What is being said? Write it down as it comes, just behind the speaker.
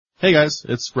Hey guys,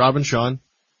 it's Rob and Sean,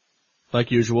 like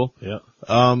usual. Yeah.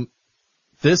 We're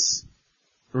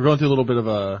going through a little bit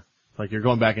of you're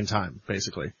going back in time,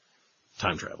 basically.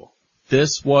 Time travel.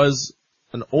 This was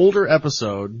an older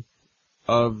episode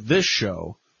of this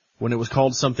show when it was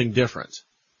called something different.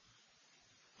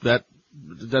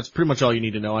 That's pretty much all you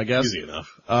need to know, I guess. Easy enough.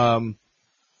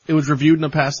 It was reviewed in a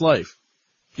past life.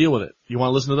 Deal with it. You want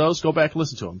to listen to those? Go back and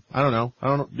listen to them. I don't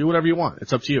know. Do whatever you want.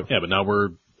 It's up to you. Yeah, but now we're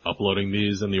uploading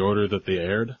these in the order that they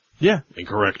aired? Yeah.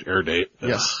 Incorrect air date.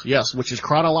 Yes, which is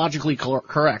chronologically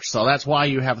correct, so that's why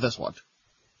you have this one.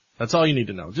 That's all you need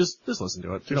to know. Just listen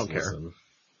to it. We don't care.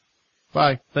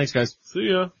 Bye. Thanks, guys.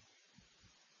 See ya.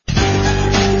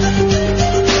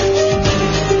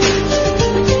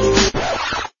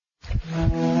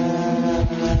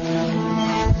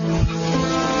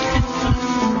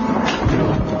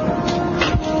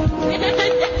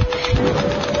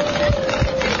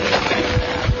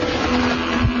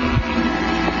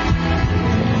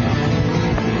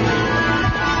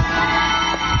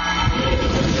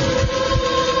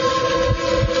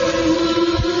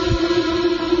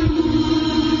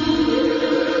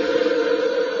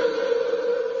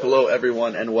 Hello,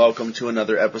 everyone, and welcome to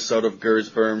another episode of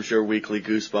Gersberms, your weekly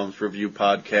Goosebumps review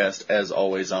podcast. As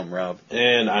always, I'm Rob.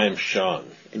 And I'm Sean.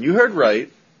 And you heard right.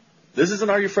 This is an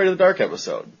Are You Afraid of the Dark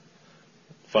episode.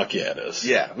 Fuck yeah, it is.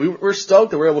 Yeah, we're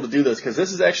stoked that we're able to do this, because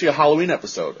this is actually a Halloween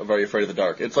episode of Are You Afraid of the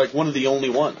Dark. It's like one of the only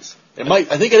ones. I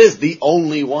think it is the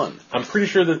only one. I'm pretty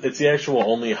sure that it's the actual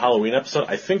only Halloween episode.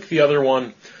 I think the other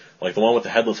one, like the one with the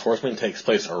Headless Horseman, takes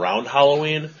place around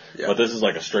Halloween, but this is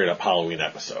like a straight up Halloween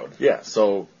episode. Yeah,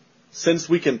 so since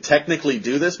we can technically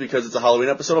do this because it's a Halloween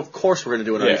episode, of course we're going to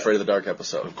do an Are You Afraid of the Dark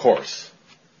episode. Of course.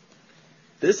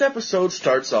 This episode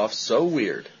starts off so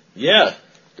weird. Yeah.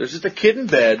 There's just a kid in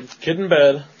bed.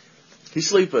 He's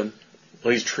sleeping.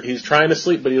 Well, he's trying to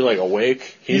sleep, but he's like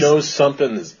awake. He knows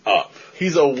something is up.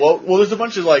 He's awoke. Well, there's a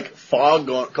bunch of like fog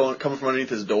coming from underneath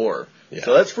his door. Yeah.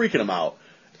 So that's freaking him out.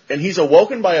 And he's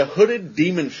awoken by a hooded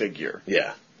demon figure.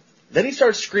 Yeah. Then he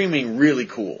starts screaming really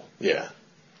cool. Yeah.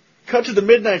 Cut to the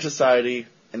Midnight Society,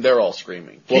 and they're all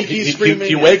screaming. Well, he's screaming.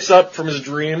 He wakes up from his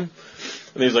dream,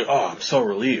 and he's like, oh, I'm so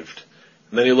relieved.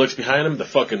 And then he looks behind him, the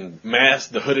fucking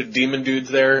mask, the hooded demon dude's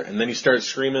there, and then he starts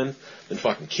screaming. Then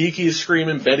fucking Kiki's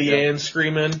screaming, Betty Ann's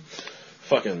screaming.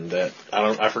 Fucking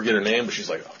I forget her name, but she's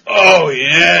like, oh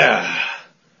yeah!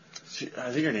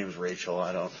 I think her name's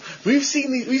Rachel, We've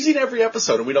seen every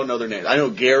episode, and we don't know their names. I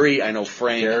know Gary, I know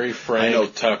Frank. I know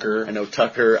Tucker.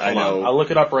 I'll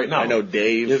look it up right now. I know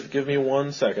Dave. Give me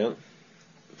 1 second. I'm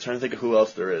trying to think of who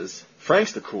else there is.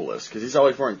 Frank's the coolest, because he's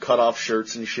always wearing cut-off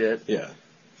shirts and shit. Yeah.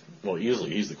 Well, usually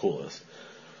he's the coolest.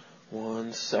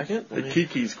 1 second.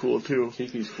 Kiki's cool, too.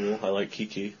 Kiki's cool. I like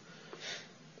Kiki.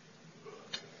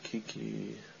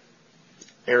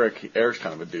 Eric's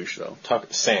kind of a douche, though.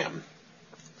 Sam.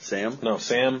 Sam? No,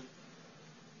 Sam.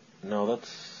 No, that's...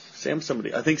 Sam's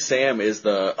somebody. I think Sam is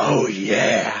the... Oh,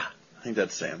 yeah! I think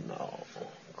that's Sam. No.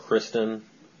 Kristen.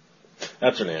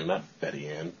 That's her name, not Betty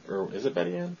Ann. Or is it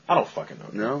Betty Ann? I don't fucking know.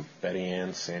 No? Betty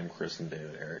Ann, Sam, Kristen,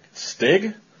 David, Eric.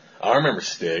 Stig? I remember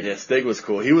Stig. Yeah, Stig was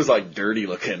cool. He was, like, dirty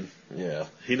looking. Yeah.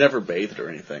 He never bathed or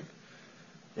anything.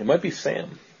 It might be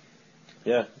Sam.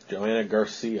 Yeah, Joanna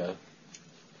Garcia.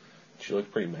 She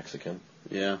looked pretty Mexican.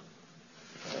 Yeah.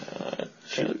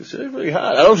 She looks pretty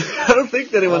hot. I don't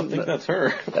think anyone... I don't think that's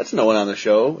her. That's no one on the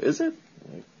show, is it?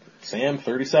 Sam,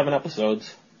 37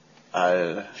 episodes.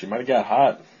 She might have got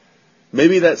hot.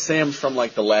 Maybe that Sam's from,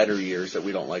 like, the latter years that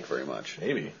we don't like very much.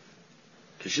 Maybe.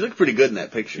 Because she looked pretty good in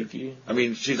that picture. Kiki. I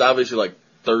mean, she's obviously, like,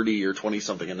 30 or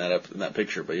 20-something in that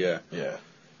picture, but yeah. Yeah.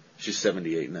 She's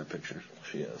 78 in that picture.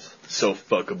 She is. So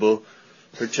fuckable.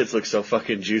 Her tits look so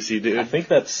fucking juicy, dude. I think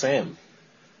that's Sam.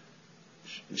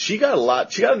 She got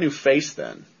a new face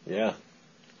then. Yeah.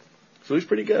 So he's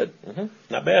pretty good. Mm-hmm.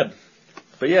 Not bad.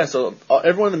 But yeah, so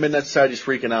everyone in the Midnight Society is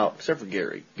freaking out, except for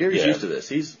Gary. Gary's used to this.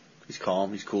 He's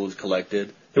calm, he's cool, he's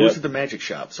collected. He works at the magic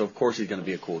shop, so of course he's going to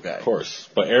be a cool guy. Of course.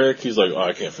 But Eric, he's like, oh,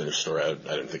 I can't finish the story. I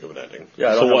didn't think of an ending.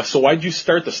 Yeah. So why'd you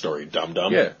start the story,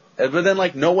 dum-dum? Yeah. But then,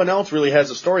 like, no one else really has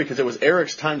a story because it was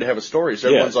Eric's time to have a story. So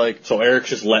everyone's like... So Eric's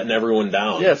just letting everyone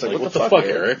down. Yeah, it's like what the fuck,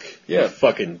 Eric? Yeah. You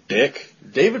fucking dick.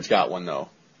 David's got one, though.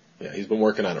 Yeah, he's been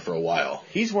working on it for a while.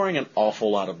 He's wearing an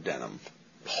awful lot of denim.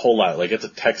 Whole lot. Like, it's a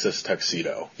Texas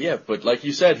tuxedo. Yeah, but like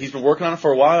you said, he's been working on it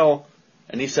for a while,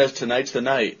 and he says, tonight's the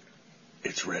night.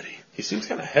 It's ready. He seems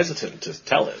kind of hesitant to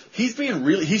tell it. He's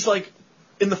like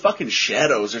in the fucking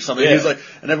shadows or something. Yeah. He's like,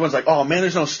 and everyone's like, oh man,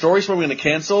 there's no story, so we're going to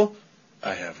cancel.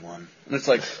 I have one. And it's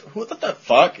like, what the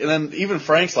fuck? And then even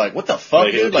Frank's like, what the fuck,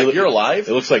 dude? Like, you're alive?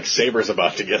 It looks like Saber's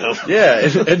about to get him. Yeah,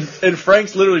 and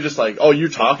Frank's literally just like, oh, you're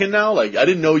talking now? Like, I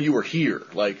didn't know you were here.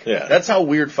 Like, that's how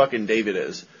weird fucking David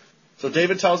is. So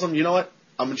David tells him, you know what?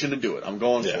 I'm just going to do it. I'm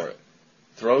going for it.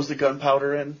 Throws the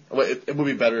gunpowder in. It would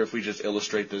be better if we just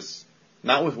illustrate this,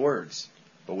 not with words,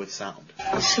 but with sound.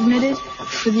 Submitted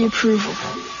for the approval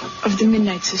of the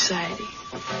Midnight Society.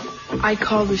 I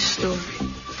call this story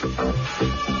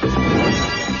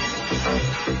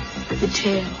The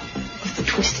Tale of the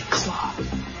Twisted Claw.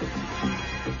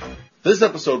 This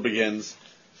episode begins,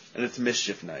 and it's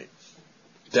Mischief Night.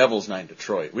 Devil's Night in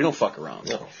Detroit. We don't fuck around.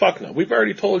 No, fuck no. We've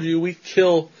already told you we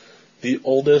kill the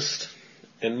oldest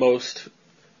and most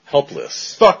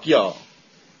helpless. Fuck y'all.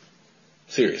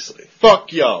 Seriously.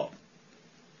 Fuck y'all.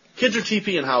 Kids are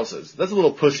TPing houses. That's a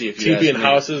little pushy if you ask me. TPing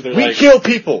houses, they're we kill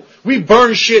people. We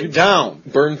burn shit down.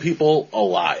 Burn people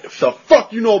alive. The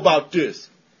fuck you know about this?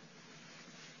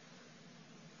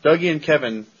 Dougie and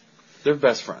Kevin, they're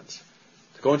best friends.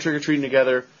 They're going trick-or-treating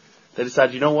together. They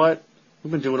decide, you know what?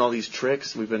 We've been doing all these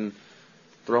tricks. We've been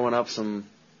throwing up some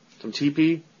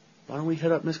TP. Why don't we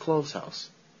hit up Miss Clove's house?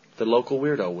 The local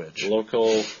weirdo witch. Local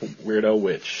weirdo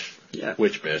witch. Yeah.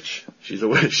 Witch bitch. She's a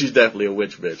witch. She's definitely a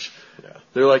witch bitch. Yeah.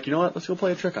 They're like, you know what? Let's go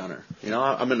play a trick on her. You know,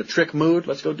 I'm in a trick mood.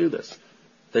 Let's go do this.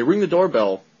 They ring the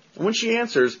doorbell, and when she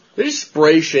answers, they just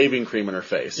spray shaving cream in her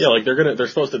face. Yeah, like they're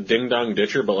supposed to ding dong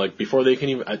ditch her, but like before they can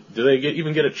even, do they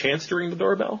even get a chance to ring the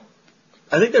doorbell?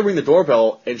 I think they ring the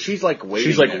doorbell, and she's like waiting.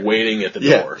 She's like waiting at the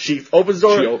door. She opens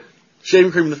the door,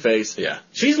 shaving cream in the face. Yeah.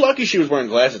 She's lucky she was wearing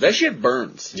glasses. That shit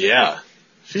burns. Yeah.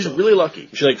 She's really lucky.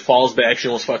 She like falls back, she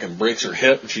almost fucking breaks her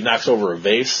hip, and she knocks over a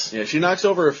vase. Yeah, she knocks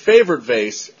over her favorite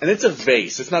vase, and it's a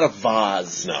vase. It's not a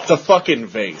vase. No. It's a fucking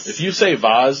vase. If you say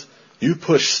vase, you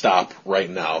push stop right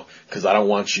now, because I don't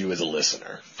want you as a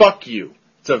listener. Fuck you.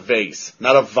 It's a vase,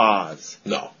 not a vase.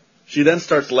 No. She then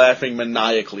starts laughing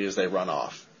maniacally as they run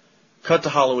off. Cut to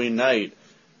Halloween night.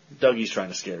 Dougie's trying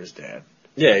to scare his dad.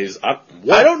 Yeah,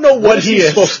 I don't know what he is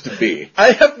supposed to be.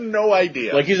 I have no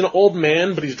idea. Like, he's an old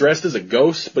man, but he's dressed as a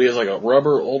ghost, but he has like a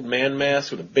rubber old man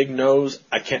mask with a big nose.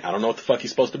 I don't know what the fuck he's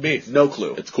supposed to be. No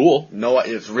clue. It's cool. No,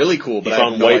 it's really cool, but I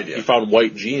have no idea. He found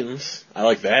white jeans. I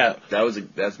like that.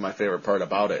 That's my favorite part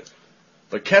about it.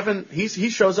 But Kevin, he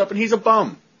shows up and he's a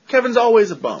bum. Kevin's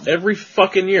always a bum. Every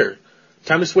fucking year.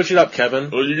 Time to switch it up,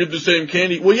 Kevin. Well, you get the same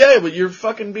candy. Well, yeah, but you're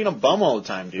fucking being a bum all the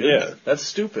time, dude. Yeah. That's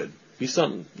stupid. Be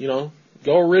something,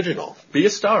 go original. Be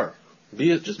a star.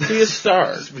 Just be a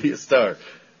star. Just be a star.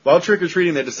 While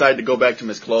trick-or-treating, they decide to go back to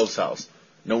Miss Clove's house.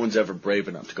 No one's ever brave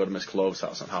enough to go to Miss Clove's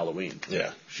house on Halloween.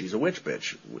 Yeah. She's a witch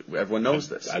bitch. Everyone knows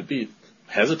this. I'd be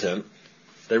hesitant.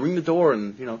 They ring the door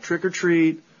and,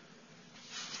 trick-or-treat.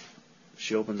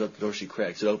 She opens up the door, she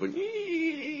cracks it open.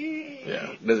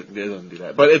 Yeah. It doesn't do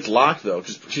that. But it's locked, though,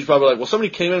 because she's probably like, well, somebody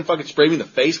came in and fucking sprayed me in the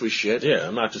face with shit. Yeah,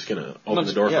 I'm not just going to open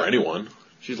the door for anyone.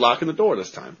 She's locking the door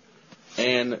this time.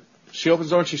 And she opens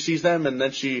the door and she sees them, and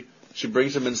then she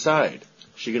brings them inside. Is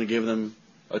she going to give them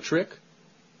a trick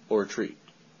or a treat?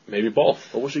 Maybe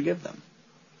both. What will she give them?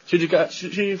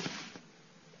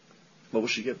 What will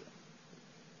she give them?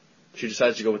 She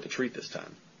decides to go with the treat this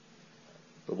time.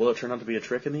 But will it turn out to be a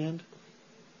trick in the end?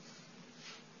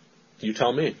 You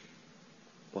tell me.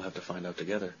 We'll have to find out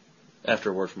together. After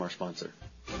a word from our sponsor.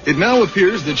 It now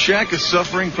appears that Shaq is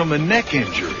suffering from a neck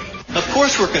injury. Of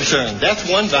course we're concerned. That's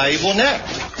one valuable neck.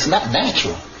 It's not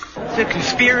natural. It's a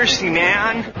conspiracy,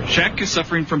 man. Shaq is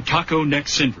suffering from taco neck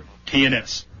syndrome,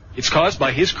 TNS. It's caused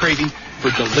by his craving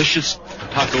for delicious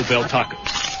Taco Bell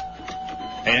tacos.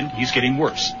 And he's getting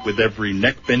worse with every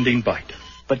neck-bending bite.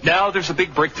 But now there's a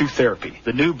big breakthrough therapy.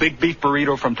 The new Big Beef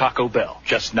Burrito from Taco Bell.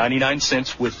 Just 99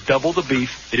 cents with double the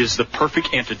beef. It is the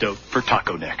perfect antidote for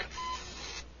taco neck.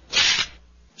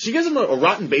 She gives him a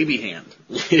rotten baby hand.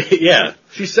 Yeah.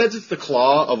 She says it's the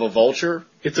claw of a vulture.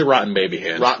 It's a rotten baby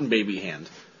hand. Rotten baby hand.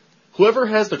 Whoever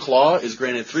has the claw is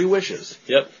granted 3 wishes.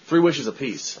 Yep. 3 wishes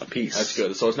apiece. Apiece. That's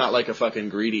good. So it's not like a fucking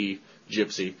greedy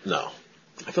gypsy. No.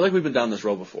 I feel like we've been down this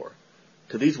road before.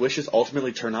 Could these wishes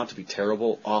ultimately turn out to be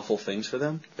terrible, awful things for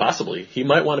them? Possibly. He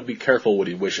might want to be careful what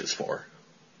he wishes for.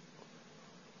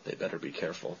 They better be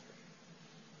careful.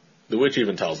 The witch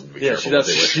even tells him to be careful. She what does.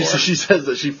 they wish for. She says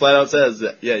that. She flat out says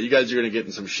that. Yeah, you guys are going to get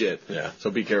in some shit. Yeah.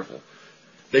 So be careful.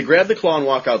 They grab the claw and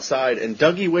walk outside, and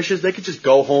Dougie wishes they could just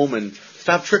go home and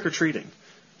stop trick or treating.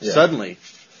 Yeah. Suddenly,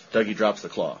 Dougie drops the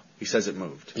claw. He says it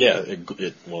moved. Yeah, it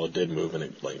did move, and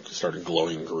it started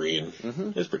glowing green.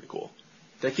 Mm-hmm. It's pretty cool.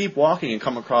 They keep walking and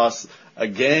come across a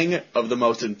gang of the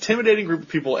most intimidating group of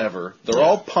people ever. They're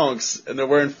all punks, and they're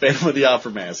wearing Phantom of the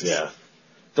Opera masks. Yeah.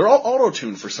 They're all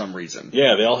auto-tuned for some reason.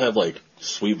 Yeah, they all have, like,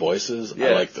 sweet voices. Yeah.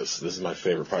 I like this. This is my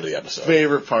favorite part of the episode.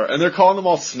 Favorite part. And they're calling them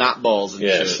all snotballs and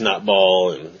shit. Yeah,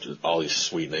 snotball and just all these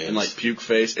sweet names. And, like, puke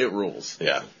face. It rules.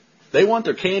 Yeah. They want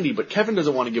their candy, but Kevin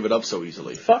doesn't want to give it up so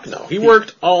easily. Fuck no. He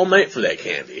worked all night for that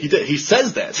candy. He did. He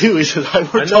says that, too. He says, I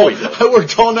worked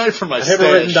all night for my stash. I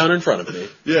have it written down in front of me.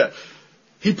 Yeah.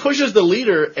 He pushes the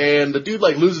leader, and the dude,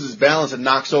 like, loses his balance and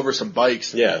knocks over some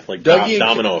bikes. Yeah, like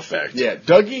domino effect. Yeah,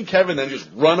 Dougie and Kevin then just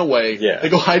run away. Yeah. They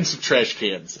go hide in some trash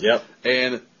cans. Yep.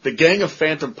 And the gang of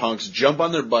Phantom Punks jump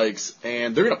on their bikes,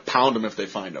 and they're going to pound them if they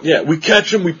find them. Yeah, we catch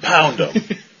them, we pound them.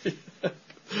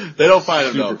 They don't find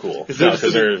them, though. Super cool.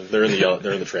 Because they're in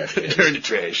the trash cans. They're in the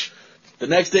trash. The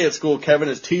next day at school, Kevin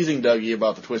is teasing Dougie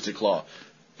about the Twisted Claw.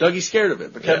 Dougie's scared of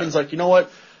it, but Kevin's like, you know what?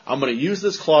 I'm going to use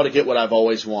this claw to get what I've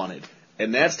always wanted.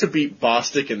 And that's to beat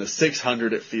Bostic in the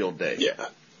 600 at Field Day. Yeah.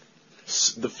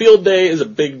 The Field Day is a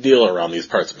big deal around these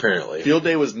parts, apparently. Field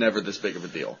Day was never this big of a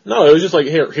deal. No, it was just like,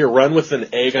 here, run with an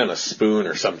egg on a spoon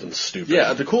or something stupid.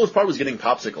 Yeah, the coolest part was getting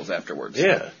popsicles afterwards.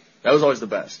 Yeah. That was always the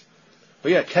best.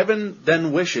 But yeah, Kevin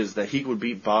then wishes that he would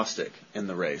beat Bostic in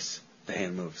the race. The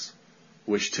hand moves.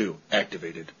 Wish 2,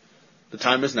 activated. The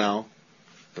time is now.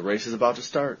 The race is about to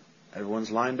start. Everyone's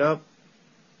lined up.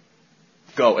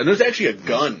 Go. And there's actually a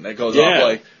gun that goes off.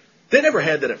 Like, they never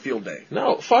had that at Field Day.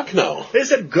 No, fuck no. They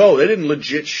said go. They didn't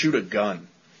legit shoot a gun.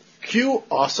 Cue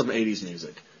awesome 80s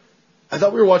music. I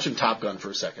thought we were watching Top Gun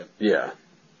for a second. Yeah.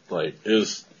 Like, it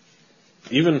was,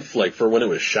 even like for when it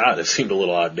was shot, it seemed a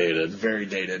little outdated. Very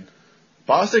dated.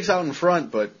 Bostic's out in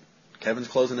front, but Kevin's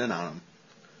closing in on him.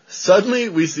 Suddenly,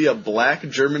 we see a black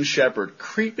German Shepherd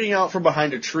creeping out from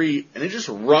behind a tree, and it just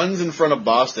runs in front of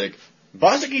Bostic.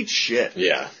 Bostic eats shit.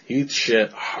 Yeah, he eats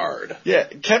shit hard. Yeah,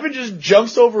 Kevin just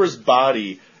jumps over his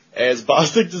body as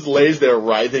Bostic just lays there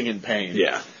writhing in pain.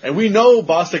 Yeah. And we know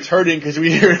Bostic's hurting because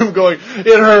we hear him going,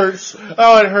 it hurts.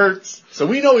 Oh, it hurts. So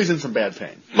we know he's in some bad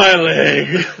pain. My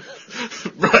leg.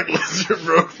 Brock Lesnar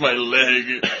broke my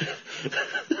leg.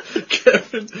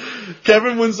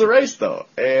 Kevin wins the race, though,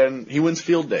 and he wins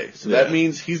Field Day. So that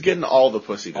means he's getting all the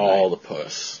pussy tonight. All the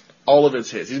puss. All of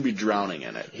it's his. He's going to be drowning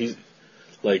in it. He's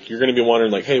like, you're going to be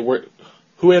wondering, like, hey,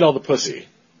 who ate all the pussy?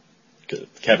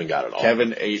 Kevin got it all.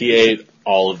 He ate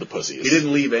all of the pussies. He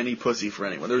didn't leave any pussy for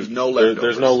anyone. There's no leftovers.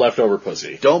 There's no leftover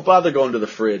pussy. Don't bother going to the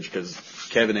fridge, because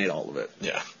Kevin ate all of it.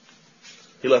 Yeah.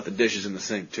 He left the dishes in the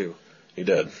sink, too. He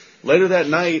did. Later that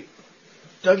night,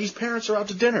 Dougie's parents are out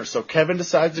to dinner, so Kevin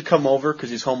decides to come over because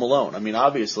he's home alone. I mean,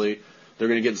 obviously, they're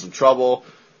going to get in some trouble.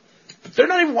 But they're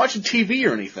not even watching TV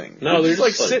or anything. No, they're just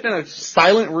like sitting in a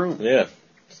silent room. Yeah,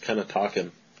 just kind of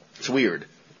talking. It's weird.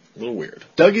 A little weird.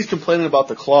 Dougie's complaining about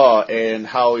the claw and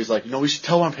how he's like, we should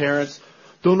tell my parents.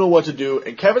 Don't know what to do.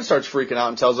 And Kevin starts freaking out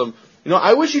and tells him,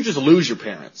 I wish you just lose your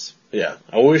parents. Yeah,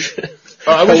 I wish you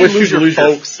lose your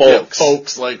folks. Yeah,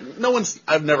 folks. Like,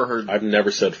 I've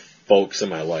never said folks in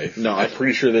my life. No. I'm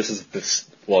pretty sure this is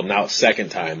now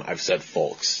second time I've said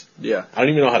folks. Yeah. I don't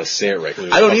even know how to say it right.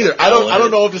 I don't either. I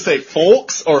don't know if to say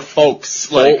folks or folks.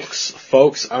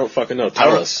 Folks, I don't fucking know.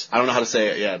 Tell us. I don't know how to say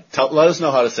it, yeah. Let us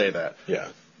know how to say that. Yeah.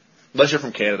 Unless you're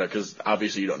from Canada, because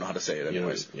obviously you don't know how to say it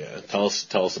anyways. Yeah. Tell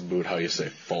us about how you say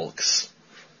folks.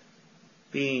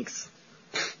 Thanks.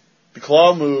 The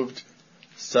claw moved.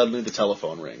 Suddenly the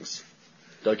telephone rings.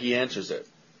 Dougie answers it.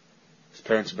 His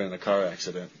parents have been in a car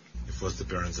accident. It was the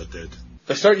parents that did.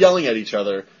 They start yelling at each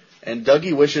other, and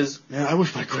Dougie wishes, man, I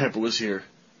wish my grandpa was here.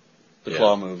 The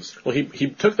claw moves. Well, he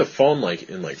took the phone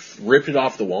and ripped it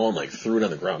off the wall and threw it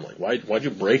on the ground. Like, why'd you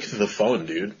break the phone,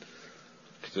 dude?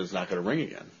 Because it's not going to ring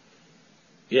again.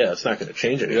 Yeah, it's not going to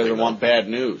change anything. He doesn't want bad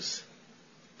news.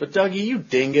 But Dougie, you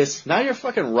dingus. Now your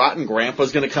fucking rotten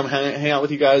grandpa's going to come hang out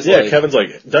with you guys? Yeah, Kevin's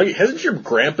like, Dougie, hasn't your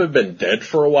grandpa been dead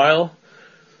for a while?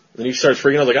 Then he starts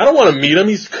freaking out, like, I don't want to meet him.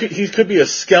 He could be a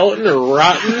skeleton or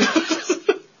rotten.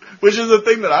 Which is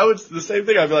the same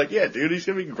thing. I'd be like, yeah, dude, he's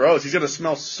going to be gross. He's going to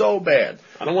smell so bad.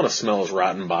 I don't want to smell his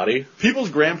rotten body. People's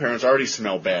grandparents already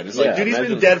smell bad. It's like, dude, he's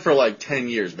been dead for 10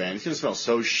 years, man. He's going to smell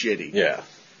so shitty. Yeah.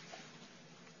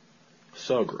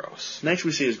 So gross. Next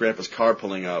we see his grandpa's car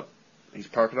pulling up. He's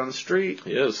parking on the street.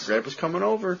 He is. Grandpa's coming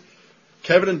over.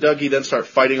 Kevin and Dougie then start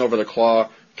fighting over the claw.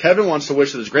 Kevin wants to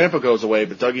wish that his grandpa goes away,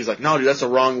 but Dougie's like, no, dude, that's the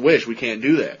wrong wish. We can't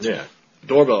do that. Yeah.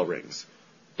 Doorbell rings.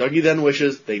 Dougie then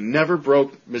wishes they never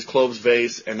broke Miss Clove's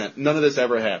vase and that none of this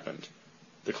ever happened.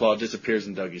 The claw disappears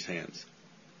in Dougie's hands.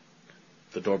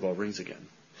 The doorbell rings again.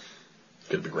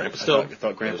 Could be Grandpa still. I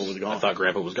thought Grandpa was gone. I thought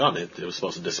Grandpa was gone. It was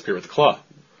supposed to disappear with the claw.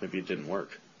 Maybe it didn't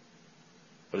work.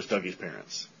 But it's Dougie's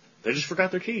parents. They just forgot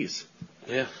their keys.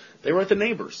 Yeah. They were at the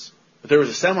neighbor's. But there was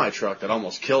a semi-truck that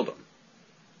almost killed them.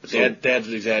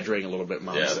 Dad's exaggerating a little bit,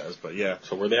 Mom says, but yeah.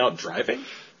 So were they out driving?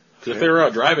 Because if they were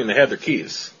out driving, they had their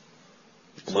keys.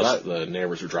 Unless the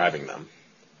neighbors were driving them.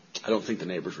 I don't think the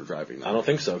neighbors were driving them. I don't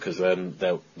think so, because then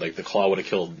the Claw would have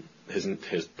killed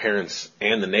his parents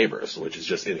and the neighbors, which is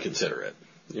just inconsiderate.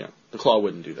 Yeah, the Claw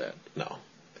wouldn't do that. No,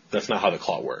 that's not how the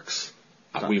Claw works.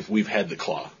 We've had the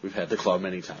Claw. We've had the Claw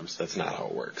many times. That's not how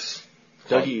it works.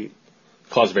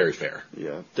 Claw's very fair.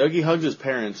 Yeah, Dougie hugs his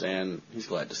parents, and he's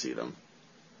glad to see them.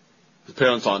 His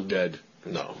parents aren't dead.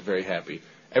 No, very happy.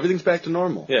 Everything's back to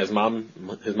normal. Yeah, his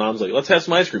mom's like, let's have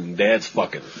some ice cream. And Dad's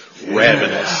fucking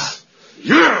ravenous.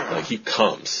 Yeah! Like, he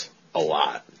comes a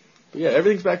lot. But yeah,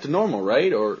 everything's back to normal,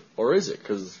 right? Or is it?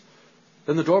 Because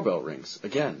then the doorbell rings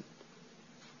again.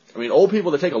 I mean, old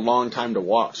people, they take a long time to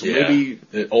walk. So maybe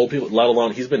old people, let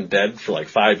alone, he's been dead for like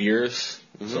 5 years.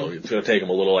 Mm-hmm. So it's going to take him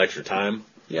a little extra time.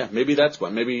 Yeah, maybe that's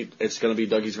what. Maybe it's going to be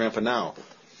Dougie's grandpa now.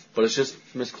 But it's just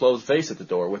Miss Chloe's face at the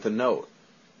door with a note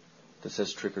that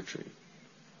says trick or treat.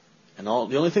 And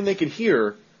the only thing they can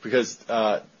hear, because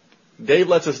Dave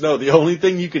lets us know, the only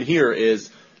thing you can hear is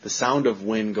the sound of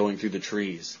wind going through the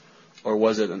trees. Or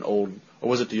was it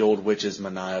the old witch's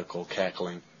maniacal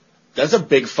cackling? That's a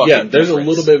big fucking difference. There's a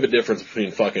little bit of a difference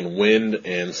between fucking wind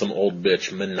and some old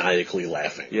bitch maniacally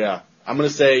laughing. Yeah. I'm going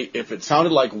to say, if it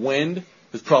sounded like wind,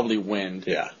 it's probably wind.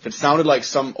 Yeah. If it sounded like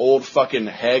some old fucking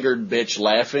haggard bitch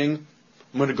laughing,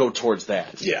 I'm going to go towards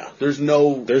that. Yeah. There's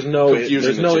no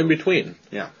in between.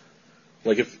 Yeah.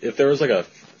 Like if there was like a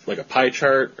pie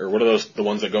chart, or what are those, the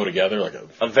ones that go together, like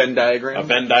a Venn diagram? A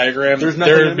Venn diagram. There's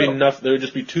nothing in the middle. There would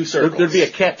just be two circles. There'd be a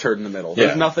cat turd in the middle.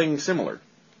 There's nothing similar.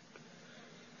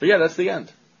 But yeah, that's the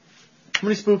end. How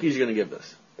many spookies are you going to give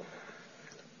this?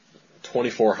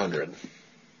 2,400.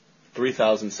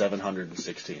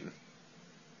 3,716.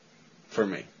 For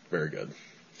me. Very good.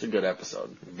 It's a good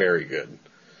episode. Very good.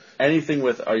 Anything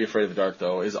with Are You Afraid of the Dark,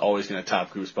 though, is always going to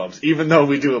top Goosebumps, even though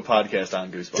we do a podcast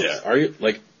on Goosebumps. Yeah. Are you,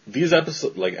 like, these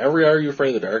episodes, like, every Are You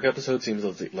Afraid of the Dark episode seems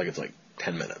like it's like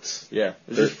 10 minutes. Yeah.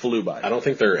 It just flew by. I don't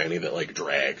think there are any that, like,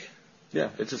 drag. Yeah,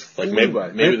 it just flew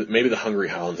by. Maybe the Hungry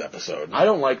Hounds episode. I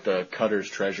don't like the Cutter's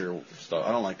Treasure stuff.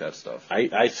 I don't like that stuff.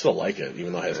 I still like it,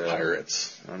 even though it has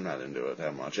pirates. I'm not into it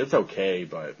that much. It's okay,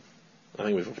 but I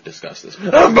think we've discussed this.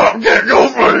 I'm about to go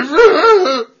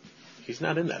for He's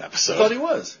not in that episode. I thought he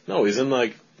was. No, he's in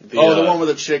like the one where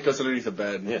the chick goes underneath the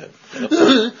bed. Yeah.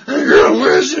 You're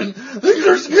wishing things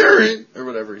are scary or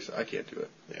whatever he said. I can't do it.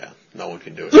 Yeah, no one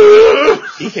can do it.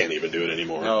 He can't even do it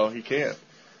anymore. No, he can't.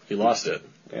 He lost it.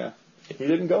 Yeah. He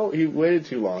didn't go. He waited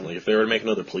too long. Like if they were to make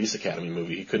another Police Academy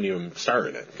movie, he couldn't even star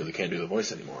in it because he can't do the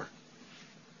voice anymore.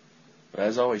 But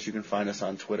as always, you can find us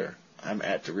on Twitter. I'm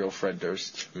at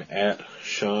 @TheRealFredDurst. I'm at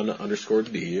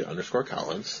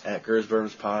Sean_D_Collins. At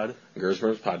GersbermsPod.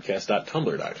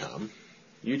 GersbermsPodcast.tumblr.com.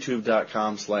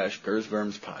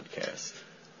 YouTube.com/GersbermsPodcast.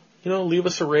 You know, leave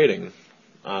us a rating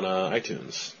on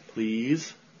iTunes.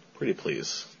 Please. Pretty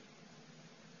please.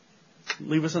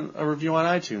 Leave us a review on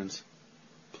iTunes.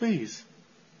 Please.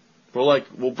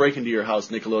 We'll break into your house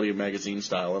Nickelodeon magazine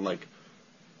style and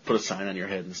put a sign on your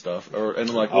head and stuff.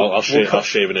 I'll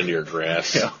shave it into your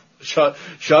grass. Yeah. Sean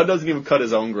doesn't even cut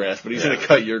his own grass, but he's going to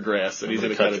cut your grass, and he's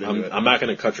going to cut it into it. I'm not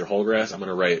going to cut your whole grass. I'm going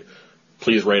to write,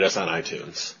 please rate us on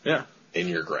iTunes. Yeah. In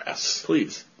your grass.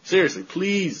 Please. Seriously,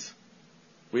 please.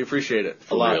 We appreciate it.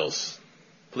 For reals.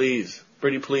 Please.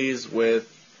 Pretty please with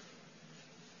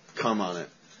come on it.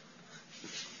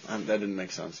 That didn't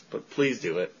make sense, but please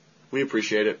do it. We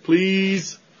appreciate it.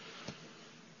 Please.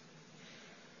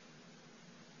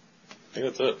 I think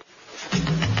that's it.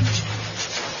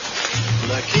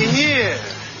 Looky here.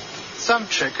 Some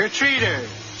trick-or-treaters.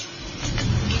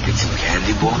 Get some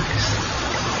candy, boys.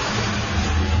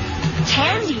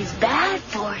 Candy's bad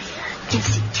for you.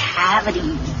 Gives you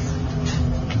cavities.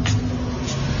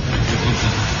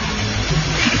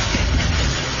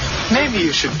 Maybe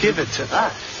you should give it to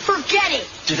us. Forget it.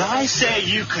 Did I say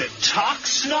you could talk,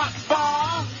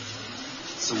 snotball?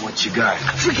 So what you got?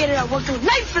 Forget it. I worked all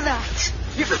night for that.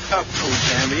 Give it up, Toe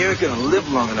Jam. You ain't gonna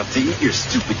live long enough to eat your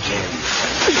stupid candy.